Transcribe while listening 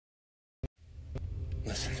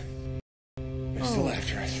Listen, they're still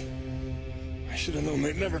after us. I should have known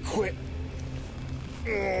they'd never quit.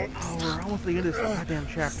 Oh, we're almost at the end of this goddamn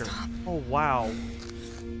chapter. Stop. Oh, wow.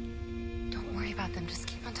 Don't worry about them. Just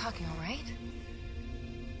keep on talking, all right?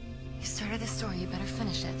 You started this story. You better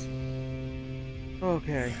finish it.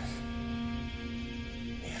 Okay.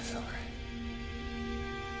 Yes, all right.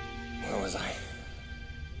 Where was I?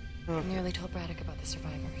 You nearly told Braddock about the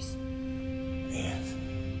survivors. Yes.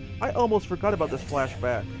 I almost forgot about this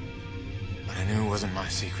flashback. But I knew it wasn't my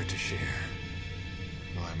secret to share.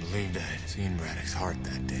 Though I believed I had seen Braddock's heart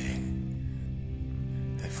that day.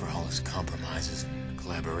 That for all his compromises and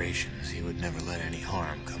collaborations, he would never let any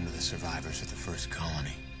harm come to the survivors of the first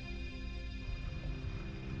colony.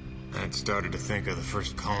 I had started to think of the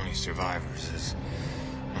first colony survivors as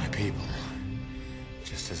my people,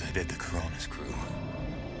 just as I did the Coronas crew.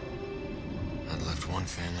 I'd left one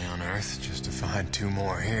family on Earth just to find two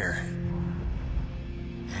more here.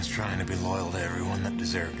 I was trying to be loyal to everyone that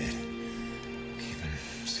deserved it. Keeping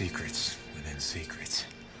secrets within secrets.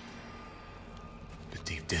 But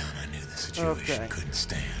deep down I knew the situation couldn't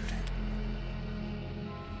stand.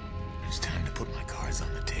 It was time to put my cards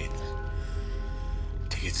on the table.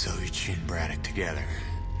 To get Soichi and Braddock together.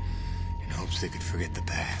 In hopes they could forget the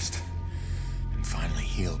past. And finally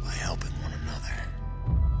heal by helping one another.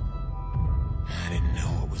 I didn't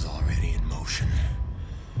know what was already in motion.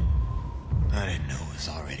 I didn't know it was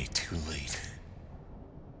already too late.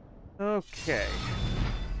 Okay.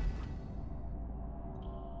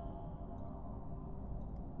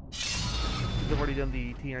 We've already done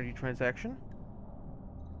the TNRG transaction.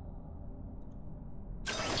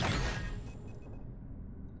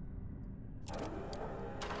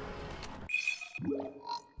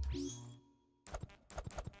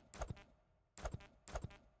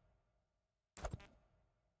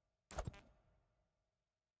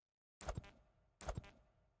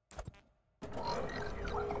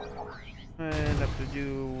 And have to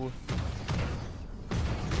do...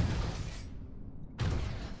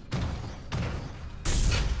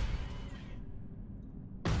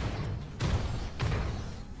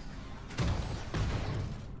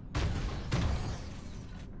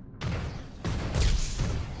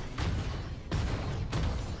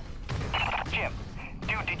 Jim,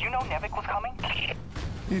 dude, did you know Nevik was coming?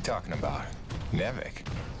 What are you talking about? Nevik?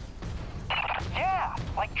 Yeah,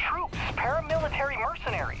 like troops, paramilitary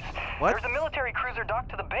mercenaries. What? There's a military cruiser docked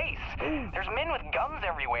to the base. There's men with guns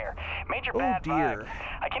everywhere. Major bad dear. vibes.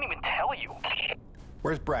 I can't even tell you.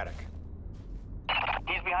 Where's Braddock?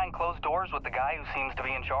 He's behind closed doors with the guy who seems to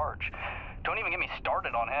be in charge. Don't even get me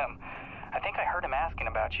started on him. I think I heard him asking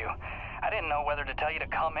about you. I didn't know whether to tell you to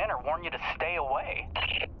come in or warn you to stay away.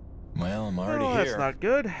 Well, I'm already Oh, here. that's not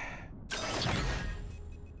good.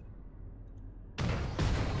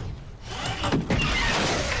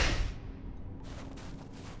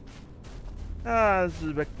 This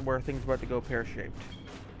is where things are about to go pear-shaped.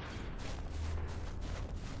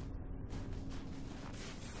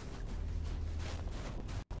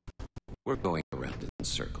 We're going around in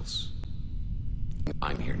circles.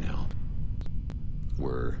 I'm here now.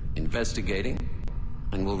 We're investigating,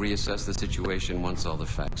 and we'll reassess the situation once all the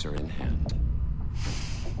facts are in hand.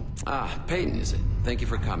 Ah, Peyton, is it? Thank you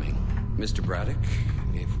for coming. Mr. Braddock,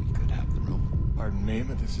 if we could have the room. Pardon me,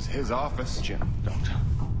 but this is his office. Jim, don't.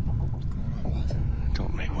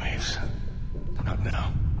 Don't make waves. Not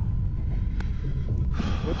now.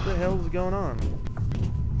 What the hell's going on?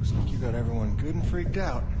 Looks like you got everyone good and freaked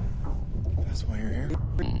out. That's why you're here.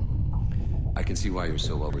 I can see why you're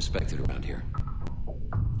so well respected around here.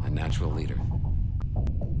 A natural leader.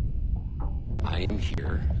 I am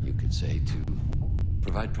here, you could say, to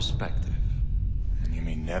provide perspective. You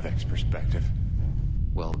mean Nevik's perspective?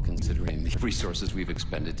 Well, considering the resources we've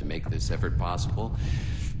expended to make this effort possible,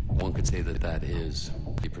 one could say that that is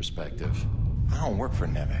the perspective. I don't work for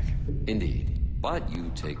Nevik. Indeed. But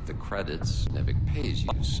you take the credits Nevik pays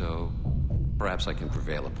you, so perhaps I can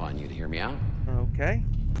prevail upon you to hear me out. Okay.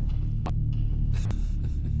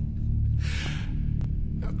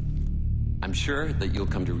 I'm sure that you'll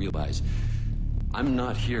come to realize I'm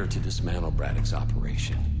not here to dismantle Braddock's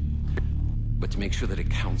operation, but to make sure that it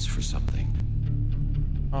counts for something.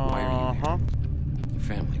 Why are you here? Your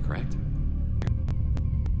family, correct?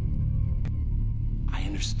 I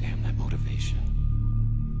understand that motivation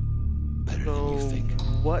better than you think.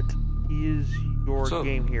 What is your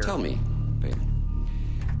game here? Tell me,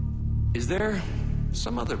 Peyton, is there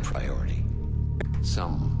some other priority?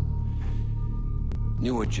 Some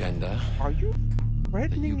new agenda? Are you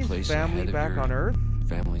threatening his family back on Earth?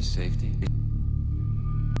 Family's safety?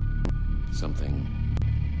 Something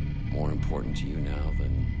more important to you now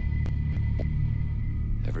than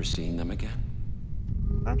ever seeing them again?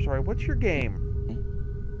 I'm sorry, what's your game?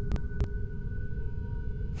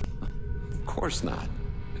 Of course not.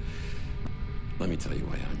 Let me tell you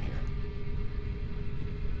why I'm here.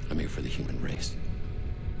 I'm here for the human race.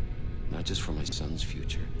 Not just for my son's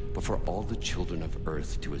future, but for all the children of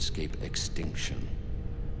Earth to escape extinction.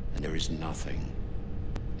 And there is nothing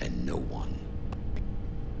and no one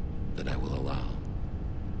that I will allow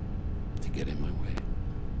to get in my way.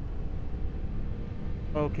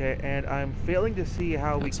 Okay, and I'm failing to see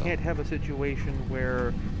how we can't have a situation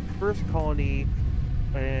where First Colony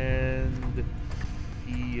and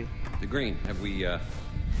the Green, have we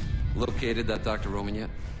located that Dr. Roman yet?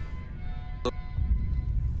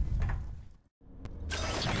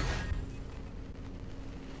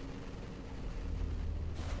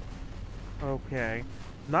 Okay.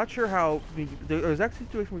 Not sure how there's actually a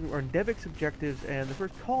situation where Nevic's objectives and the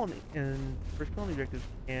First Colony objectives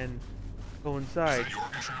can coincide.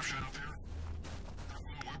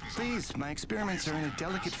 Please, my experiments are in a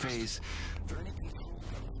delicate phase.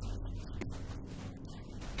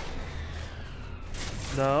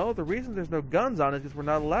 No, the reason there's no guns on it is because we're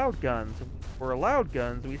not allowed guns. If we're allowed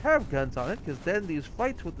guns, we'd have guns on it, because then these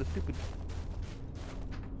fights with the stupid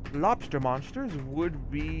lobster monsters would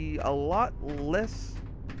be a lot less...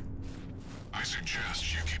 I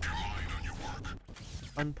suggest you keep your mind on your work.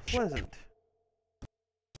 ...unpleasant.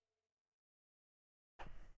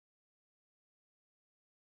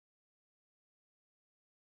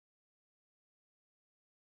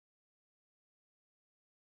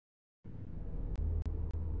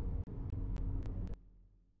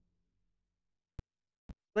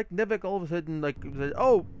 Like Nevik all of a sudden said,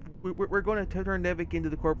 "Oh, we're going to turn Nevik into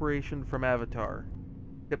the corporation from Avatar."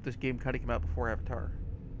 Except this game kind of came out before Avatar.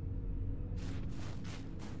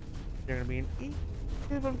 They're going to be an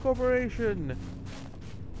evil corporation.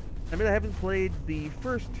 I mean, I haven't played the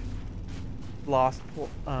first Lost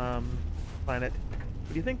Planet, but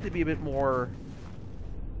do you think they'd be a bit more?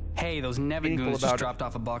 Hey, those Nevik goons just dropped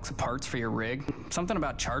off a box of parts for your rig. Something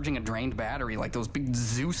about charging a drained battery, like those big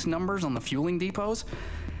Zeus numbers on the fueling depots.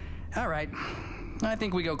 All right, I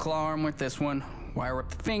think we go claw arm with this one. Wire up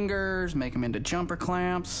the fingers, make them into jumper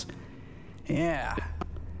clamps. Yeah,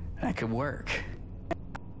 that could work.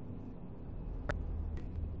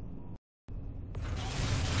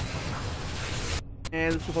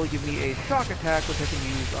 And this will probably give me a shock attack, which I can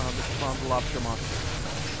use on the lobster monster.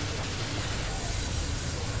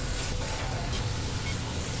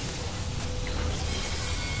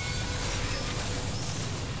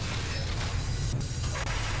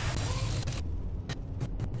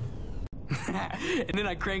 And then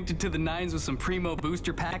I cranked it to the nines with some Primo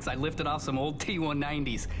booster packs. I lifted off some old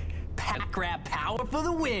T-190s. Pack rat power for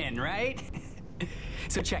the win, right?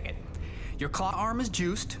 So check it. Your claw arm is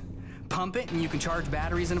juiced. Pump it and you can charge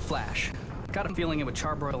batteries in a flash. Got a feeling it would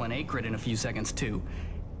charbroil an acrid in a few seconds too.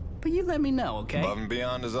 But you let me know, okay? Above and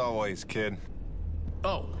beyond as always, kid.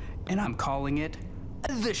 Oh, and I'm calling it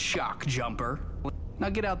the shock jumper. Now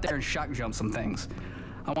get out there and shock jump some things.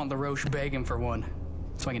 I want the Roche begging for one,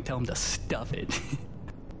 so I can tell him to stuff it.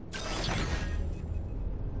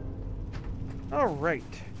 All right.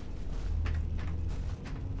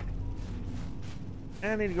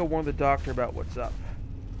 I need to go warn the doctor about what's up.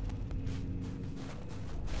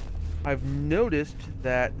 I've noticed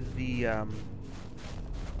that the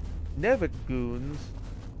Nevik goons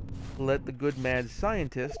let the good mad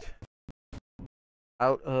scientist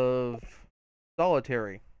out of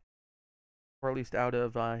solitary, or at least out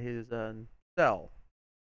of his cell.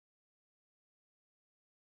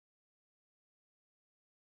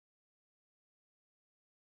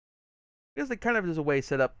 Because they kind of is a way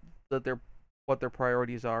set up that what their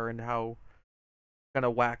priorities are and how kind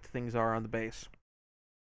of whacked things are on the base.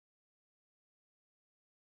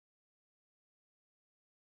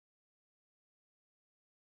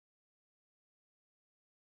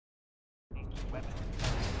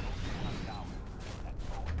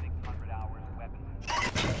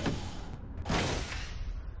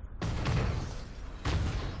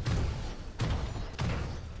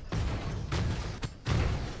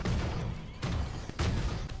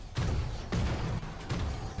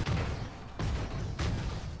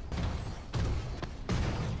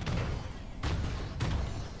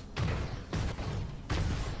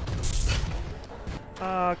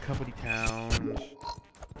 Company towns.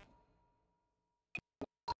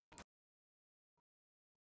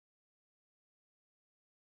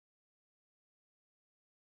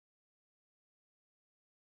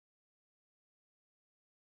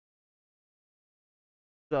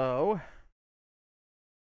 So,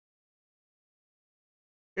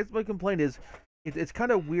 my complaint is, it's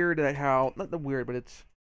kind of weird at how, not the weird, but it's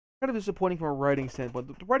kind of disappointing from a writing standpoint.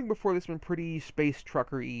 The writing before this has been pretty space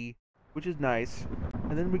trucker-y, which is nice.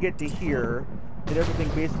 And then we get to here, and everything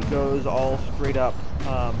basically goes all straight up.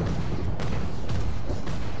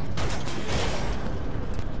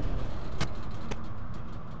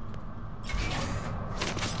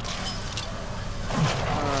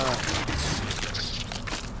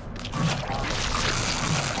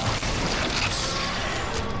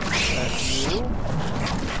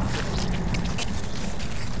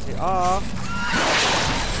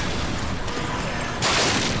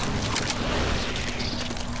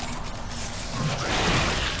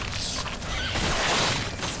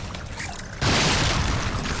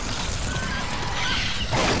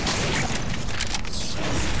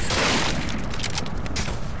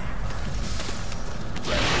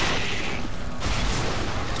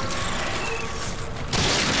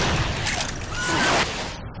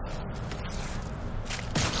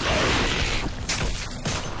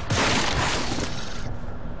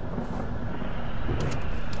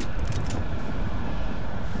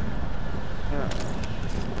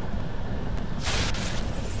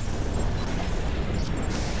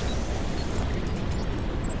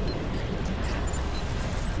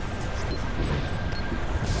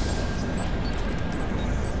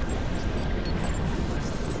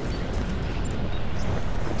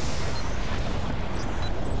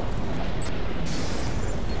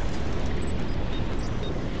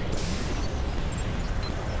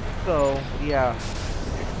 So, yeah.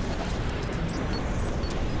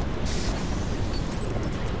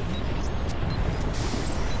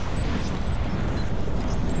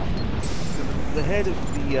 The head of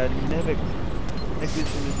the Nevik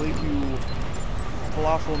expedition is way too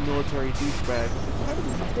colossal military douchebag, which is kind of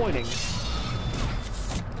disappointing.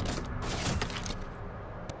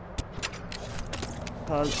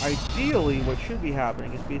 Because ideally what should be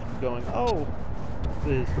happening is basically going, oh,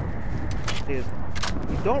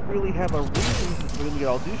 we don't really have a reason for them to get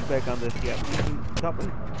all douchebag on this yet.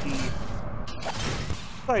 The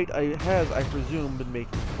site has, I presume, been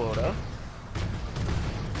making quota.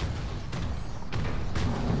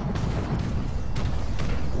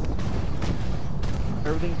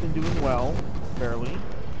 Everything's been doing well, fairly.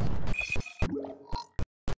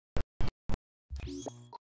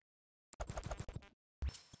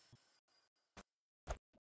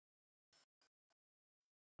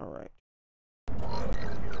 Alright.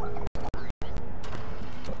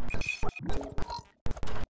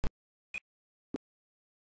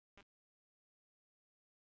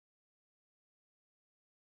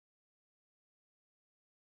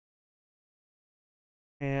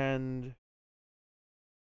 And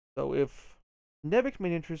so if Nevik's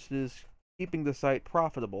main interest is keeping the site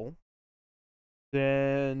profitable,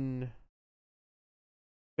 then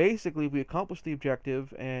basically we accomplish the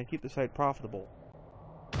objective and keep the site profitable.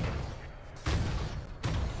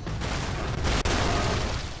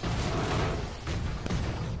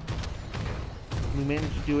 We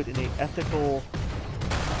manage to do it in an ethical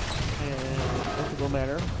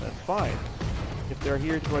manner, that's fine. If they're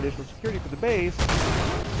here to provide additional security for the base,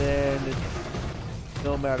 then it's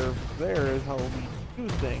no matter there is how we do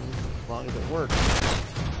things, as long as it works.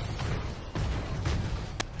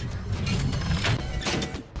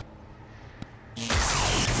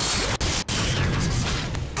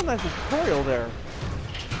 A nice tutorial there.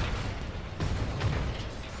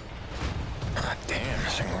 Ah, damn,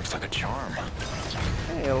 this thing looks like a charm.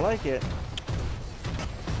 Hey, I like it.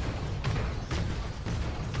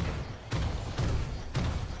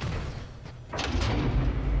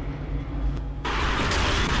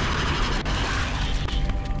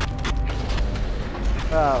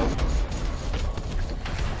 Oh.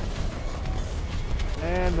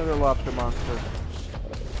 And another lobster monster.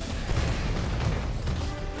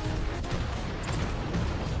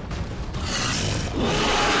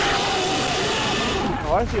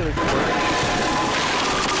 Oh, I see other story.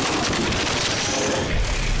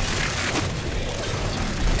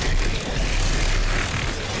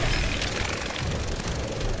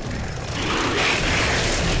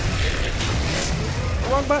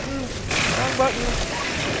 Wrong button! Wrong button!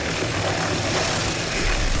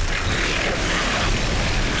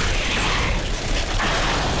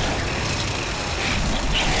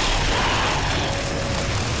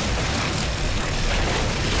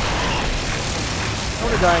 I'm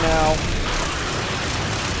gonna die now.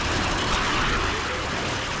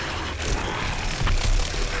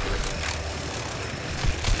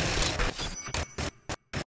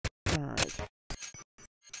 Alright.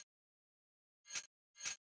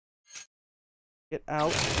 Get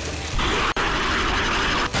out.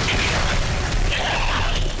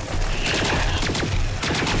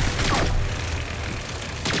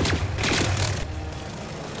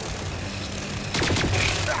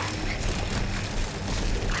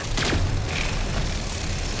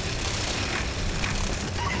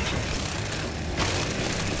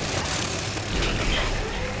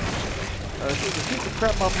 Just keep the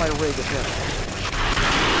crap off my rig, apparently.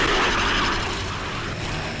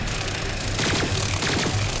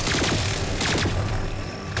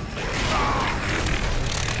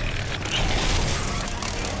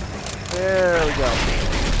 There we go.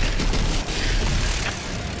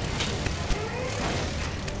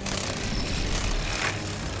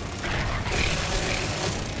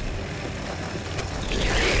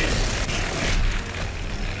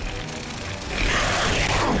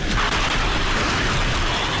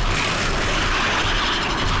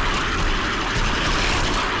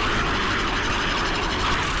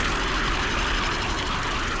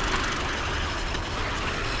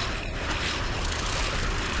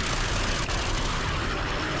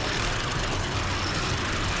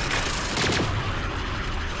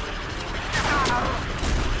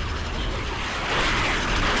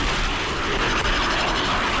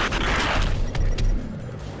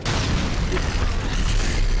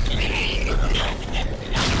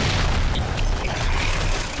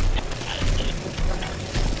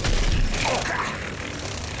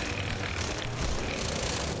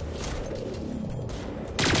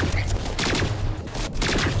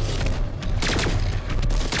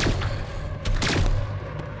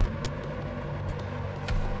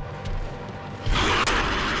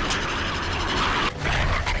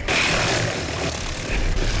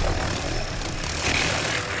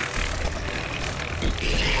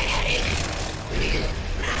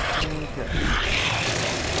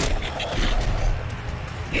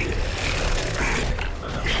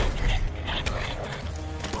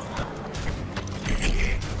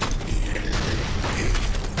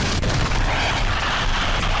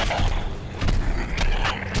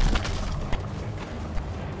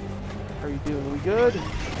 Good.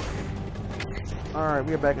 Alright,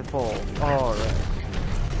 we are back at full. Alright.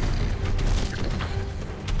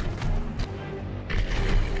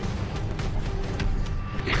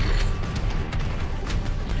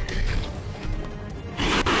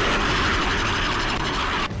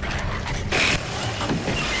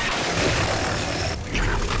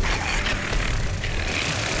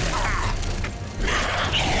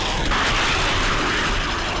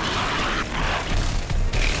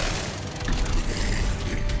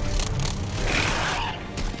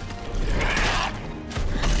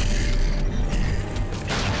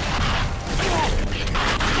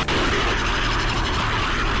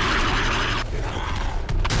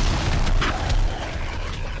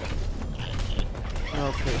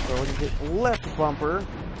 Okay, so we can hit left bumper.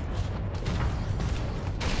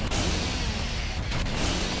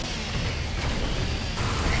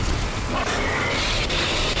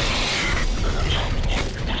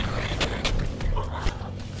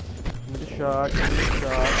 Give me the shot, give me the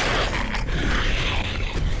shot.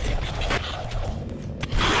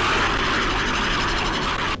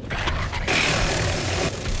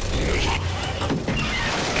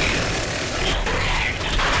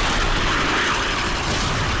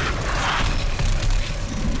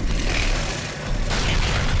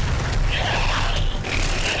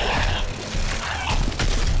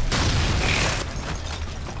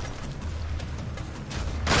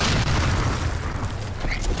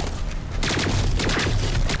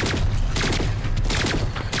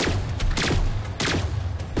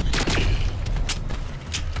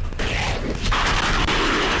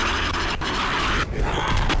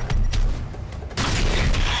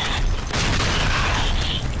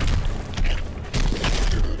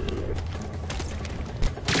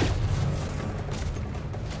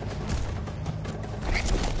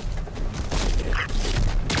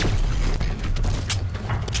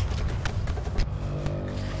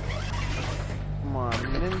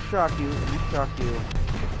 Shock you, let me shock you.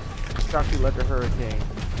 Shock you like a hurricane.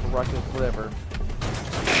 Or rocket, whatever.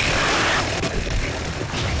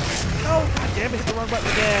 Oh, god damn it, hit the wrong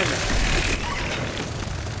button again!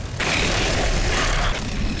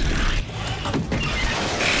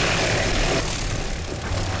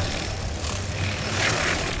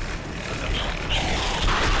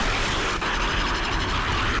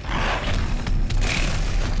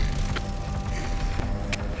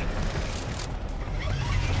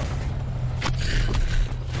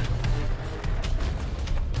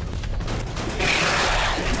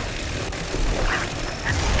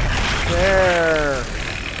 There.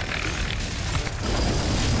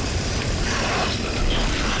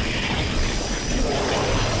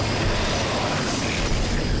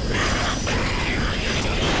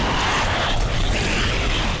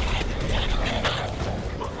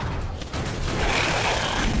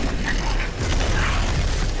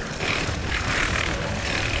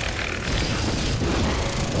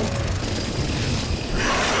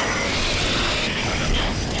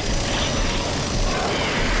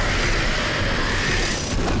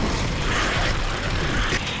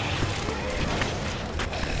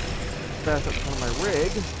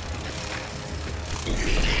 rig.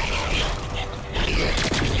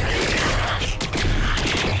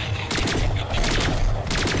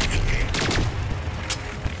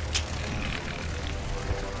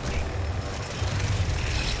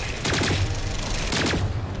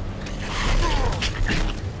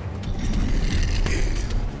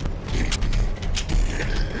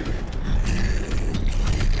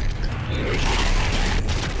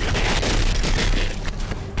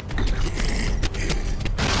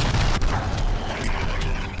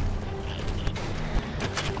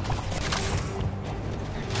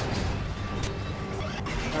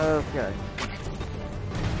 Okay.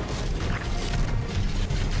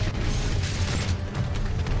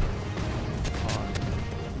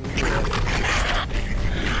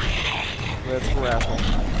 Let's grapple.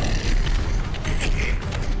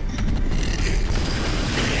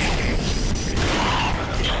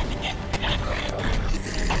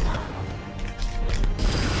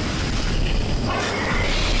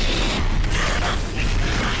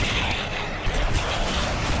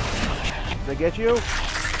 Did I get you?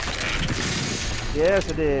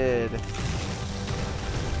 Yes, I did.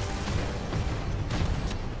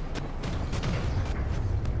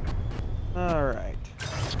 All right.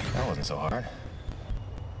 That wasn't so hard.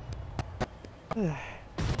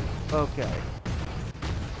 Okay.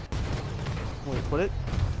 Where we put it?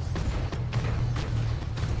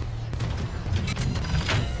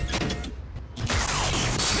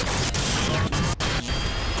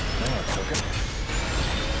 That's okay.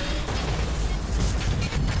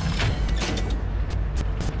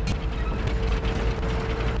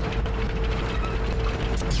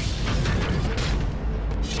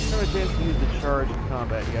 No chance to use the charge in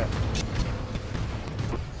combat yet.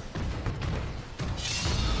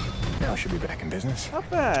 Now I should be back in business. Not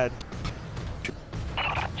bad.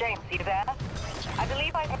 James, are you there? I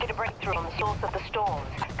believe I've made a breakthrough on the source of the storms.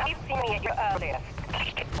 Come see me at your earliest.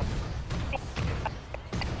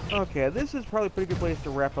 Okay, this is probably a pretty good place to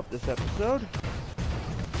wrap up this episode.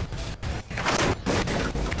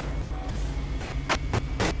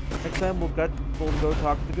 Next time we'll go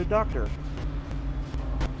talk to the good doctor.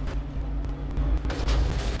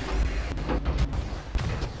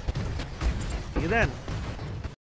 See you then.